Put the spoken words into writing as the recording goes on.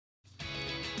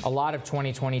A lot of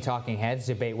 2020 talking heads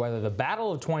debate whether the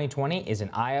battle of 2020 is in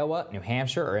Iowa, New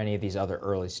Hampshire, or any of these other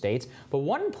early states. But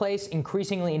one place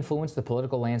increasingly influenced the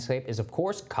political landscape is, of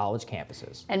course, college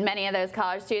campuses. And many of those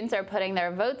college students are putting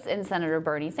their votes in Senator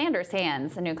Bernie Sanders'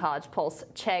 hands. A new college Pulse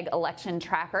CHEG election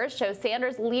tracker shows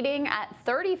Sanders leading at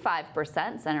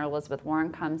 35%. Senator Elizabeth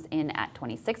Warren comes in at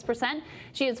 26%.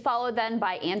 She is followed then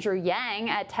by Andrew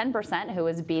Yang at 10%, who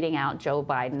is beating out Joe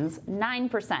Biden's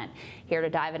 9%. Here to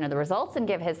dive into the results and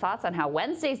give his thoughts on how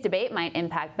Wednesday's debate might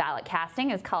impact ballot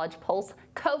casting is College Pulse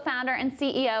co-founder and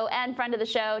CEO and friend of the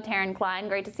show, Terren Klein.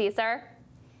 Great to see you, sir.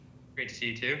 Great to see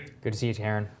you, too. Good to see you,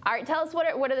 Terren. All right, tell us what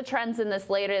are the trends in this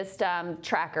latest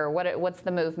tracker? What's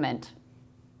the movement?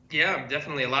 Yeah,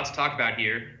 definitely a lot to talk about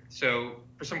here. So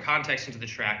for some context into the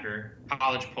tracker,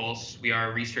 College Pulse, we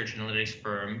are a research analytics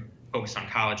firm focused on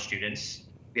college students.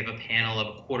 We have a panel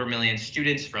of 250,000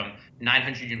 students from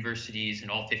 900 universities in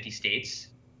all 50 states.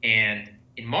 And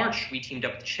in March, we teamed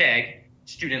up with CHEG,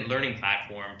 Student Learning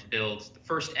Platform, to build the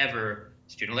first ever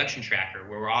student election tracker,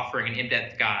 where we're offering an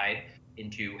in-depth guide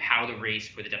into how the race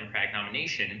for the Democratic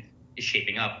nomination is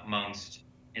shaping up amongst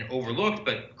an overlooked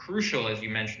but crucial, as you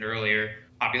mentioned earlier,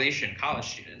 population, college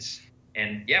students.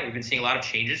 And yeah, we've been seeing a lot of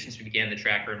changes since we began the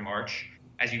tracker in March.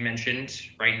 As you mentioned,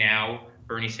 right now,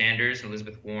 Bernie Sanders and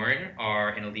Elizabeth Warren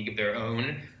are in a league of their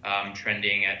own,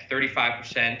 trending at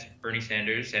 35% Bernie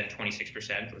Sanders and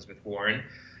 26% Elizabeth Warren,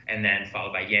 and then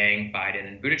followed by Yang, Biden,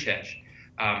 and Buttigieg.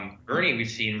 Bernie, we've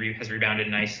seen, has rebounded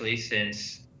nicely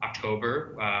since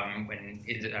October when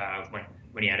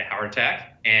he had a heart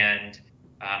attack, and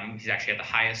he's actually at the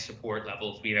highest support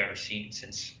levels we've ever seen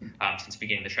since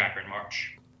beginning the tracker in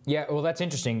March. Yeah, well, that's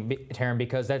interesting, Terren,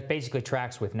 because that basically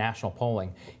tracks with national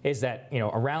polling. Is that,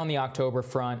 around the October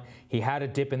front, he had a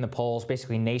dip in the polls,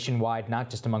 basically nationwide,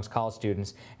 not just amongst college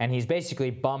students, and he's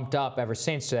basically bumped up ever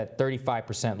since to that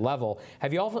 35% level.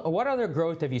 What other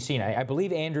growth have you seen? I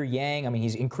believe Andrew Yang,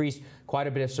 he's increased quite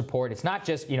a bit of support. It's not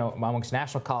just, amongst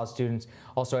national college students.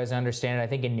 Also, as I understand it, I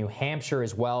think in New Hampshire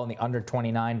as well, in the under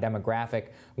 29 demographic,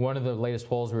 one of the latest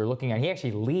polls we were looking at, he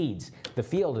actually leads the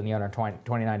field in the under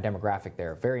 29 demographic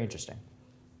there. Very interesting.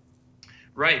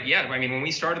 Right, yeah. When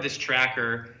we started this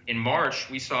tracker in March,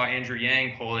 we saw Andrew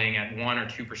Yang polling at 1 or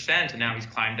 2%, and now he's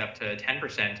climbed up to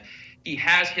 10%. He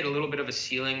has hit a little bit of a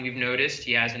ceiling, we've noticed.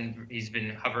 He's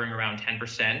been hovering around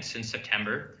 10% since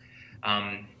September.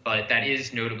 But that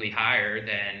is notably higher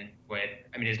than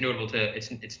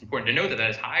it's important to note that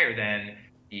is higher than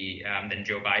than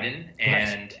Joe Biden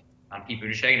and Pete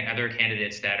Buttigieg and other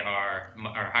candidates that are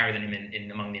higher than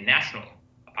him among the national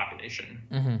population.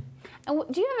 Mm-hmm.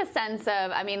 And do you have a sense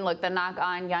of, look, the knock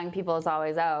on young people is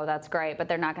always, oh, that's great, but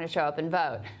they're not going to show up and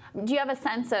vote. Do you have a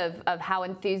sense of how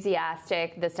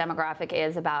enthusiastic this demographic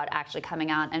is about actually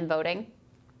coming out and voting?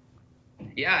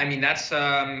 Yeah, that's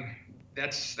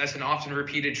an often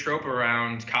repeated trope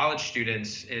around college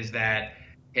students, is that,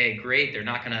 hey, great, they're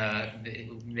not gonna,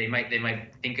 they might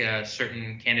think a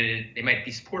certain candidate, they might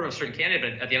be supportive of a certain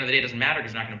candidate, but at the end of the day, it doesn't matter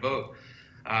because they're not gonna vote.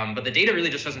 But the data really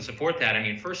just doesn't support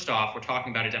that. First off, we're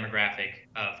talking about a demographic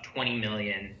of 20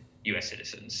 million U.S.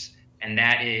 citizens. And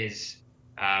that is,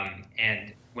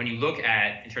 and when you look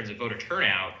at, in terms of voter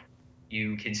turnout,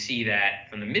 you can see that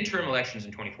from the midterm elections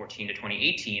in 2014 to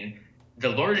 2018, the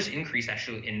largest increase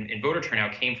actually in voter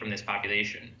turnout came from this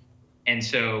population. And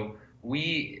so when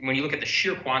you look at the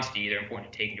sheer quantity, they're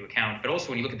important to take into account, but also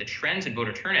when you look at the trends in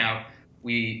voter turnout,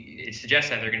 it suggests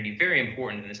that they're going to be very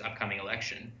important in this upcoming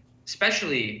election,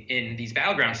 especially in these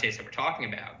battleground states that we're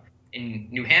talking about. In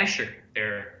New Hampshire,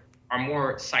 there are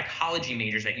more psychology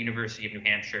majors at University of New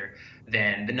Hampshire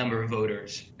than the number of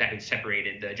voters that had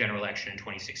separated the general election in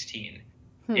 2016.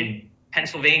 In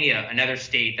Pennsylvania, another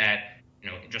state that,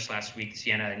 just last week, the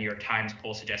Siena and New York Times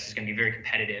poll suggests is going to be very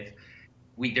competitive.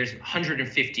 There's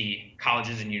 150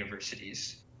 colleges and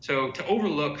universities. So to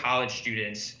overlook college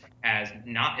students as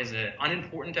an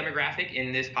unimportant demographic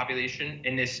in this population,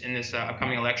 in this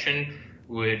upcoming election,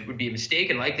 would be a mistake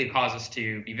and likely cause us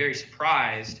to be very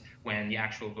surprised when the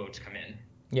actual votes come in.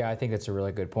 Yeah, I think that's a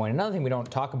really good point. Another thing we don't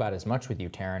talk about as much with you,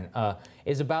 Terren,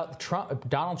 is about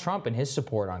Donald Trump and his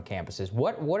support on campuses.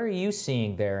 What are you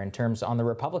seeing there in terms on the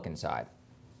Republican side?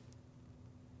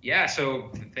 Yeah,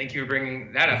 so thank you for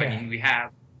bringing that up. We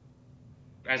have,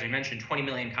 as I mentioned, 20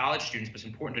 million college students, but it's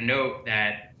important to note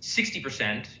that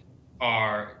 60%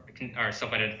 are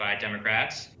self-identified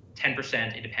Democrats,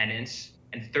 10% independents,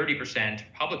 and 30%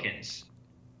 Republicans.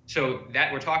 So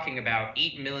that we're talking about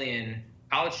 8 million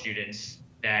college students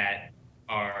that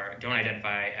don't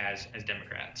identify as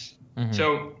Democrats. Mm-hmm.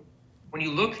 So when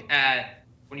you look at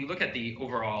the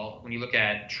overall, when you look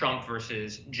at Trump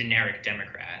versus generic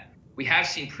Democrat, we have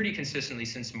seen pretty consistently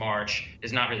since March,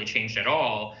 has not really changed at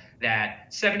all,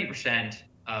 that 70%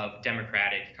 of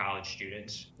Democratic college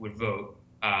students would vote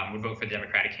for the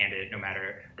Democratic candidate no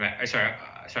matter,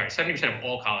 70% of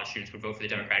all college students would vote for the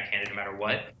Democratic candidate no matter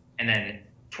what. And then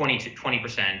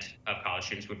 20% of college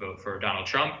students would vote for Donald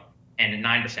Trump, and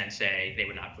 9% say they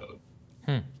would not vote.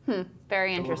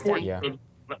 Very interesting.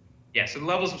 Yeah, so the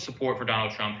levels of support for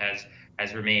Donald Trump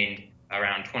has remained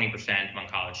around 20% among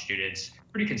college students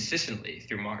pretty consistently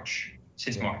through March,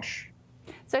 since March.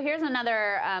 So here's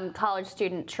another college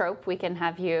student trope we can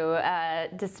have you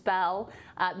dispel.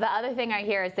 The other thing I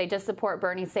hear is they just support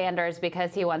Bernie Sanders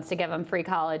because he wants to give them free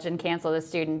college and cancel the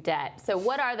student debt. So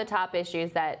what are the top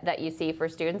issues that you see for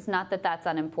students? Not that that's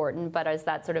unimportant, but is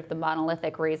that sort of the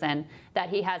monolithic reason that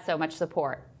he has so much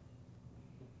support?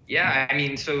 Yeah, I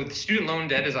mean, so the student loan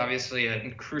debt is obviously a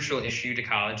crucial issue to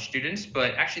college students,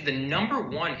 but actually the number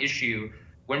one issue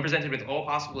when presented with all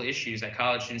possible issues that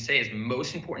college students say is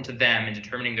most important to them in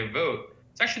determining their vote,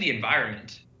 it's actually the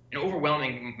environment. An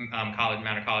overwhelming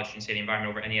amount of college students say the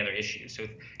environment over any other issue. So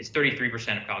it's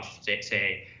 33% of college students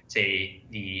say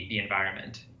the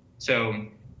environment. So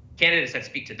candidates that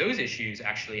speak to those issues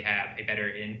actually have a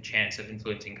better chance of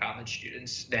influencing college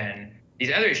students than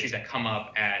these other issues that come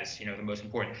up as, the most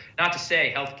important. Not to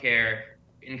say healthcare,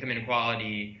 income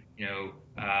inequality,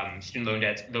 student loan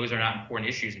debts, those are not important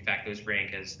issues. In fact, those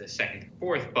rank as the second and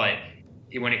fourth. But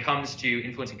when it comes to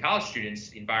influencing college students,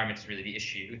 the environment is really the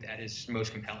issue that is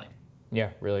most compelling. Yeah,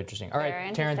 really interesting. All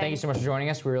right, Terren, thank you so much for joining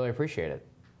us. We really appreciate it.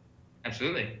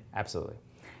 Absolutely. Absolutely.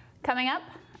 Coming up,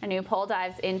 a new poll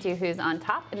dives into who's on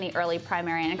top in the early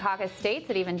primary and caucus states.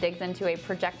 It even digs into a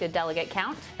projected delegate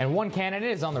count. And one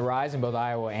candidate is on the rise in both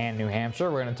Iowa and New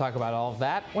Hampshire. We're going to talk about all of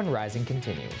that when Rising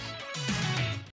continues.